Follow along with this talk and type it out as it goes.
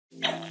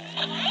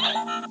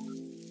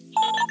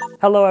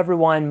Hello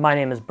everyone, my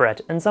name is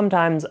Beret, and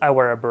sometimes I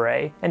wear a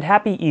beret. And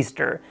happy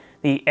Easter,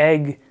 the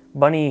egg,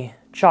 bunny,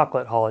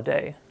 chocolate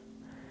holiday.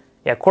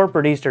 Yeah,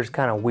 corporate Easter's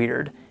kind of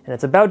weird, and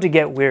it's about to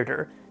get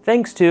weirder.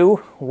 Thanks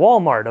to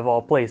Walmart of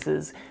all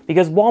places,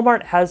 because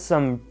Walmart has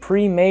some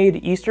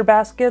pre-made Easter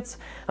baskets.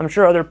 I'm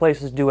sure other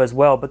places do as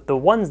well, but the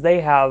ones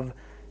they have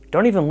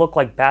don't even look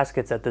like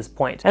baskets at this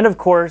point. And of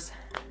course,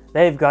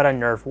 they've got a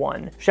Nerf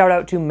one. Shout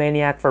out to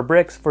Maniac for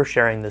Bricks for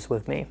sharing this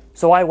with me.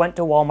 So I went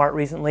to Walmart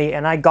recently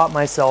and I got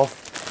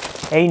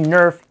myself a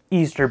Nerf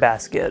Easter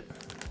basket.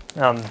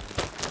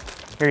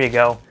 Here you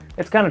go.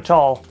 It's kind of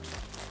tall,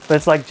 but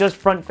it's like just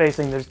front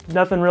facing. There's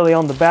nothing really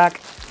on the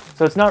back,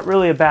 so it's not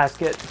really a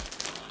basket.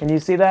 Can you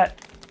see that?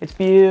 It's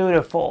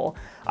beautiful.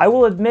 I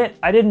will admit,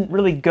 I didn't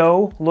really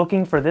go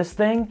looking for this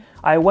thing.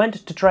 I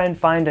went to try and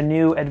find a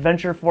new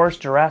Adventure Force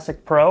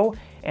Jurassic Pro,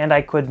 and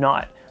I could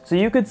not. So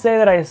you could say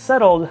that I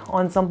settled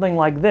on something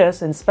like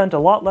this and spent a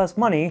lot less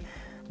money,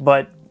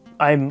 but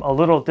I'm a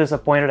little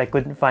disappointed I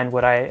couldn't find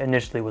what I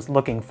initially was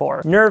looking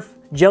for. Nerf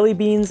Jelly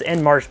Beans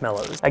and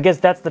Marshmallows. I guess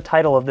that's the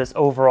title of this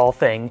overall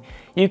thing.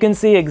 You can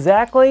see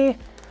exactly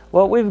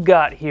what we've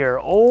got here.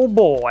 Oh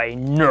boy,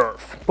 Nerf.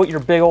 Put your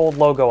big old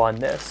logo on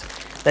this.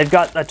 They've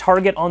got a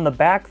target on the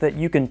back that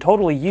you can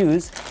totally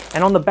use,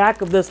 and on the back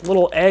of this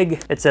little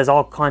egg, it says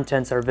all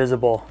contents are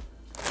visible.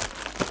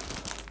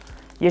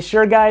 You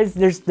sure, guys?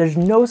 There's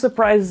no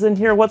surprises in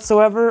here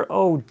whatsoever?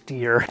 Oh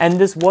dear. And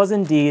this was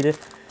indeed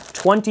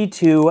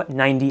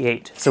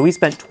 $22.98. So we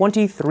spent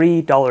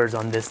 $23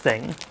 on this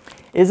thing.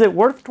 Is it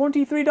worth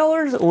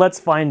 $23?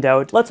 Let's find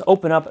out. Let's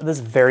open up this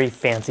very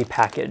fancy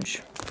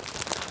package.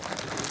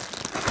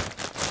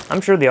 I'm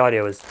sure the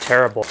audio is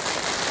terrible.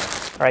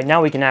 All right,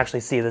 now we can actually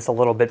see this a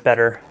little bit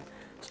better.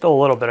 Still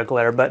a little bit of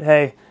glare, but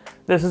hey,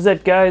 this is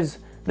it, guys.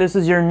 This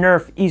is your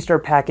Nerf Easter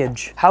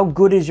package. How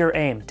good is your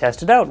aim?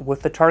 Test it out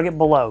with the target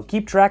below.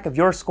 Keep track of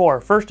your score.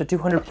 First to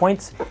 200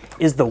 points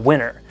is the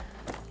winner.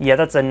 Yeah,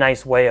 that's a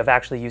nice way of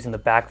actually using the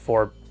back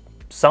for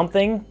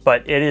something,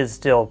 but it is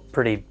still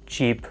pretty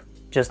cheap,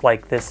 just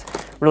like this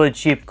really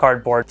cheap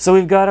cardboard. So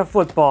we've got a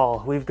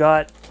football. We've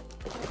got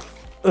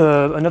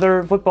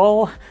another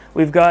football.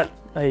 We've got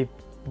a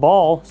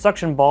ball,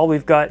 suction ball.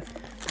 We've got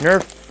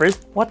Nerf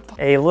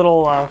a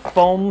little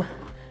foam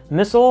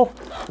missile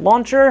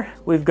launcher.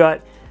 We've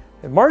got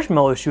a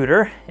marshmallow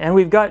shooter, and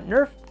we've got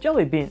Nerf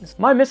jelly beans.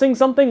 Am I missing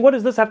something? What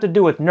does this have to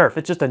do with Nerf?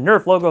 It's just a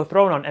Nerf logo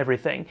thrown on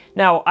everything.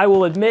 Now, I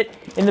will admit,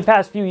 in the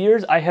past few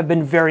years, I have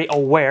been very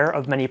aware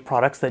of many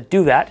products that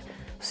do that.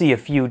 See a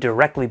few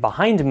directly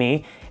behind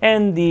me,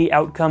 and the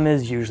outcome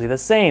is usually the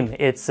same.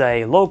 It's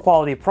a low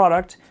quality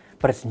product,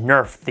 but it's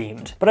Nerf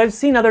themed. But I've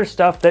seen other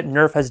stuff that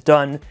Nerf has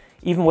done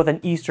even with an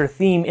Easter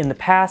theme in the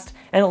past,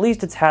 and at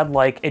least it's had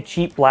like a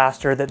cheap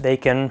blaster that they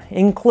can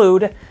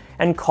include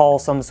and call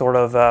some sort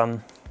of, I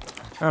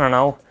don't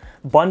know,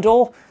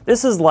 bundle.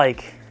 This is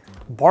like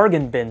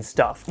bargain bin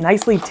stuff.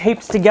 Nicely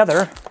taped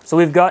together. So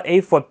we've got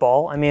a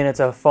football. I mean, it's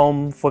a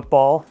foam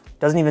football.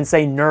 Doesn't even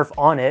say Nerf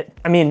on it.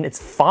 I mean,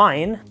 it's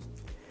fine.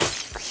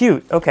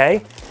 Cute,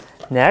 okay.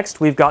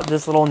 Next, we've got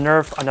this little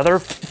Nerf, another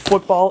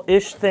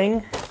football-ish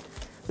thing.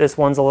 This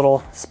one's a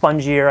little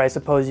spongier. I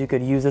suppose you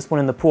could use this one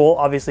in the pool.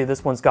 Obviously,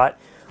 this one's got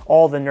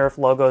all the Nerf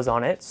logos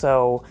on it,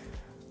 so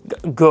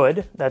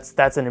good.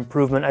 That's an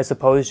improvement, I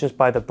suppose, just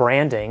by the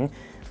branding.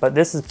 But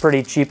this is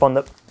pretty cheap on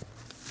the...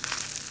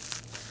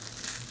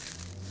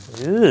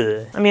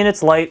 Ugh. I mean,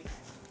 it's light.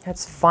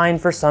 It's fine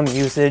for some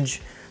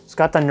usage. It's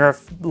got the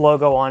Nerf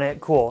logo on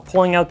it. Cool.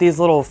 Pulling out these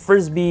little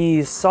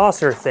Frisbee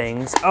saucer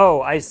things.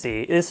 Oh, I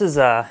see. This is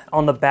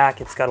on the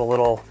back, it's got a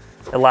little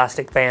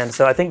elastic band.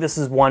 So I think this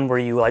is one where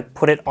you like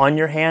put it on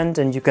your hand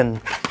and you can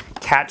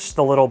catch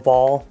the little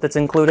ball that's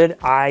included.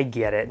 I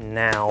get it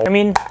now. I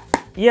mean,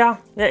 yeah,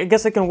 I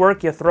guess it can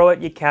work. You throw it,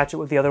 you catch it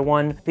with the other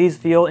one. These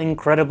feel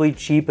incredibly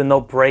cheap and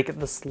they'll break at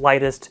the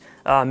slightest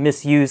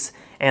misuse,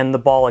 and the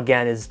ball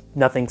again is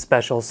nothing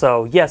special.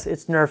 So yes,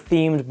 it's Nerf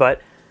themed,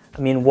 but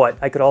I mean, what?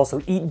 I could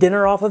also eat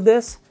dinner off of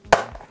this?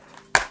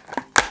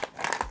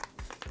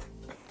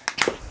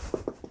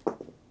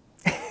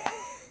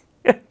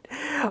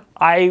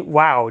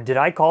 Wow, did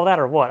I call that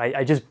or what?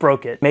 I just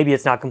broke it. Maybe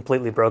it's not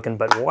completely broken,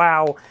 but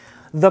wow.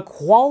 The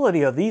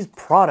quality of these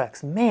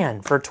products,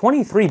 man, for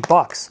 23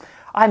 bucks,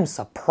 I'm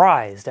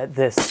surprised at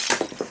this.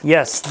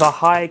 Yes, the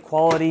high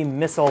quality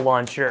missile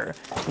launcher.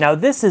 Now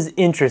this is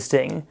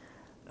interesting,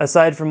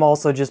 aside from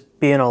also just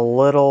being a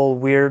little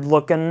weird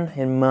looking,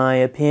 in my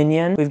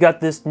opinion. We've got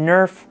this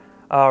Nerf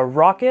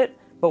rocket,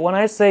 but when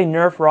I say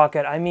Nerf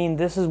rocket, I mean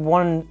this is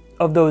one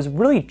of those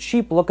really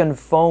cheap looking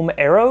foam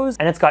arrows,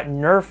 and it's got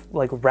Nerf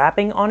like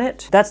wrapping on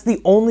it. That's the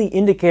only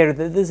indicator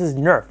that this is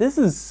Nerf. This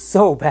is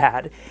so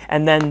bad.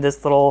 And then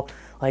this little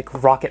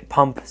like rocket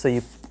pump, so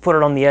you put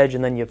it on the edge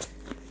and then you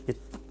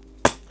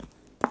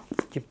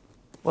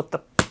what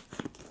the,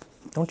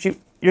 don't you,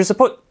 you're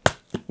supposed,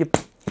 you,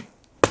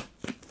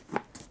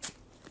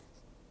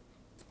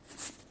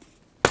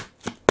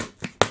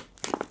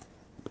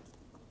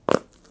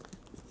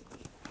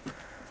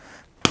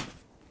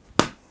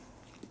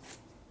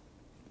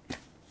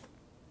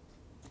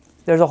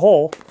 there's a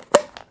hole.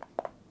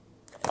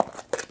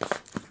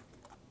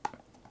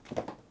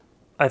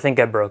 I think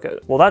I broke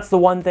it. Well, that's the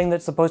one thing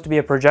that's supposed to be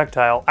a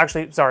projectile.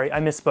 Actually, sorry, I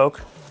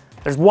misspoke.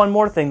 There's one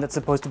more thing that's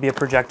supposed to be a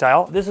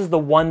projectile. This is the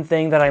one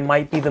thing that I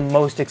might be the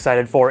most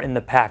excited for in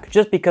the pack,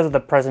 just because of the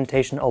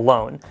presentation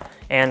alone.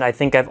 And I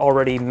think I've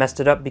already messed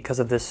it up because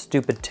of this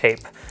stupid tape.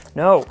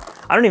 No,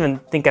 I don't even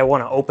think I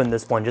want to open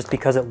this one just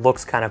because it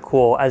looks kind of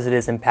cool as it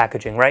is in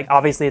packaging, right?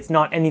 Obviously, it's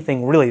not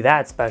anything really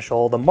that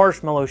special. The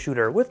marshmallow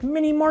shooter with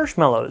mini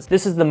marshmallows.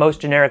 This is the most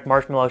generic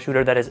marshmallow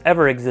shooter that has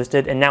ever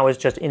existed, and now it's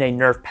just in a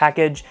Nerf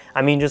package.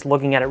 I mean, just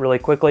looking at it really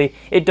quickly,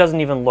 it doesn't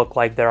even look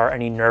like there are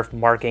any Nerf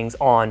markings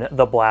on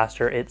the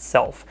blaster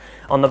itself.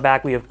 On the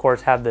back, we of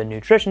course have the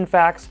nutrition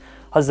facts.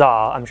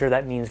 Huzzah, I'm sure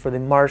that means for the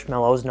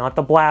marshmallows, not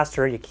the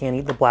blaster. You can't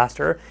eat the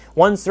blaster.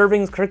 1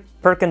 servings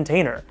per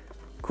container.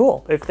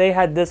 Cool. If they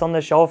had this on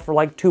the shelf for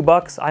like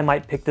 $2, I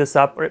might pick this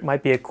up, or it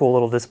might be a cool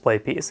little display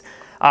piece.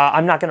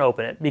 I'm not gonna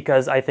open it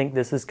because I think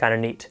this is kind of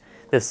neat.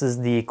 This is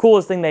the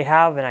coolest thing they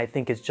have, and I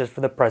think it's just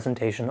for the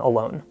presentation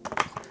alone.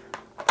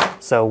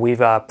 So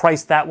we've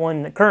priced that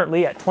one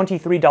currently at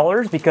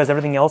 $23 because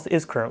everything else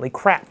is currently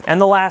crap. And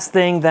the last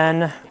thing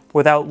then,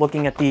 without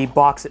looking at the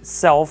box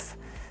itself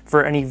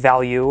for any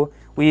value,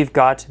 we've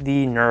got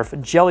the Nerf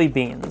jelly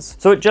beans.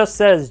 So it just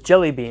says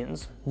jelly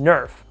beans,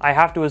 Nerf. I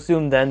have to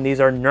assume then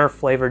these are Nerf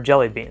flavored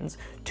jelly beans.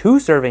 2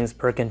 servings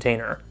per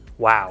container.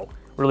 Wow,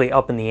 really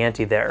up in the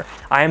ante there.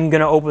 I am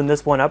gonna open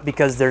this one up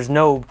because there's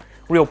no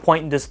real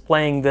point in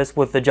displaying this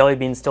with the jelly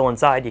beans still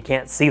inside. You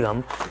can't see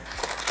them.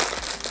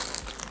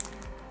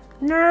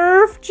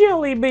 Nerf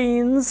jelly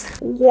beans.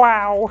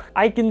 Wow,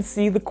 I can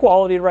see the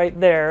quality right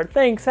there.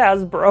 Thanks,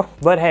 Hasbro.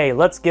 But hey,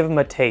 let's give them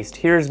a taste.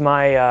 Here's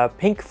my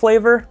pink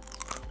flavor.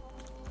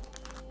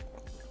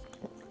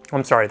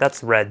 I'm sorry,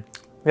 that's red.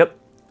 Yep,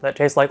 that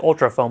tastes like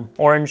Ultra Foam.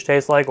 Orange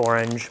tastes like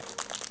orange.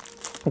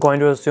 I'm going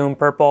to assume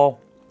purple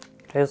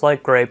tastes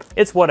like grape.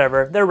 It's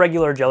whatever, they're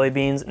regular jelly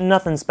beans,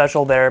 nothing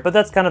special there, but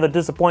that's kind of the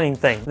disappointing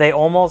thing. They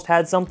almost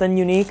had something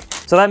unique,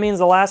 so that means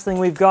the last thing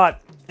we've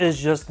got is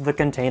just the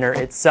container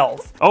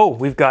itself. Oh,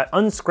 we've got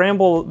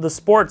unscramble the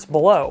sports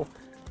below.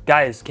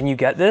 Guys, can you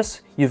get this?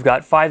 You've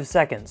got 5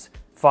 seconds.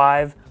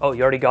 5, oh,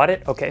 you already got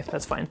it? Okay,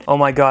 that's fine. Oh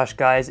my gosh,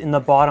 guys, in the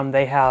bottom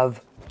they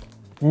have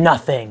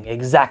nothing,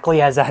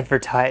 exactly as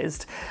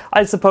advertised.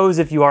 I suppose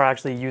if you are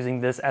actually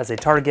using this as a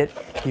target,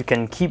 you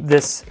can keep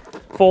this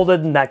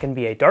folded and that can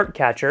be a dart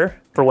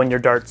catcher for when your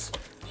darts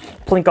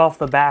plink off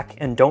the back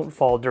and don't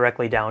fall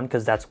directly down,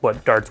 because that's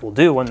what darts will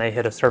do when they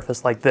hit a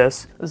surface like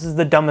this. This is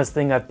the dumbest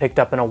thing I've picked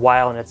up in a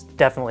while, and it's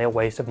definitely a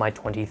waste of my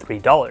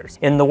 $23.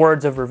 In the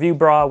words of Review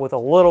Bra, with a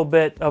little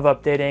bit of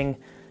updating,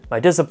 my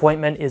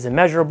disappointment is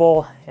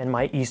immeasurable and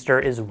my Easter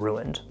is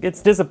ruined.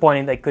 It's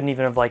disappointing they couldn't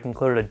even have like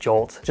included a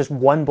jolt. Just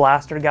one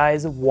blaster,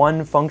 guys,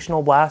 one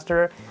functional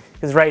blaster.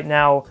 Because right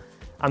now,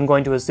 I'm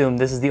going to assume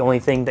this is the only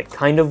thing that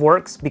kind of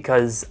works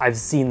because I've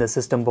seen the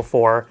system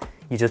before.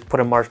 You just put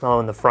a marshmallow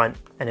in the front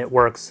and it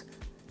works.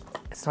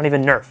 It's not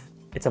even Nerf,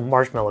 it's a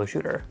marshmallow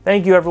shooter.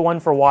 Thank you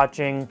everyone for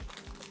watching.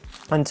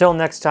 Until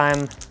next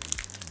time,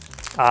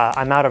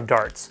 I'm out of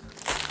darts.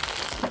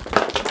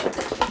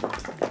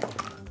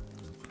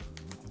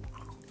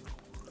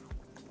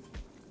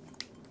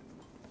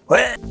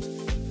 What?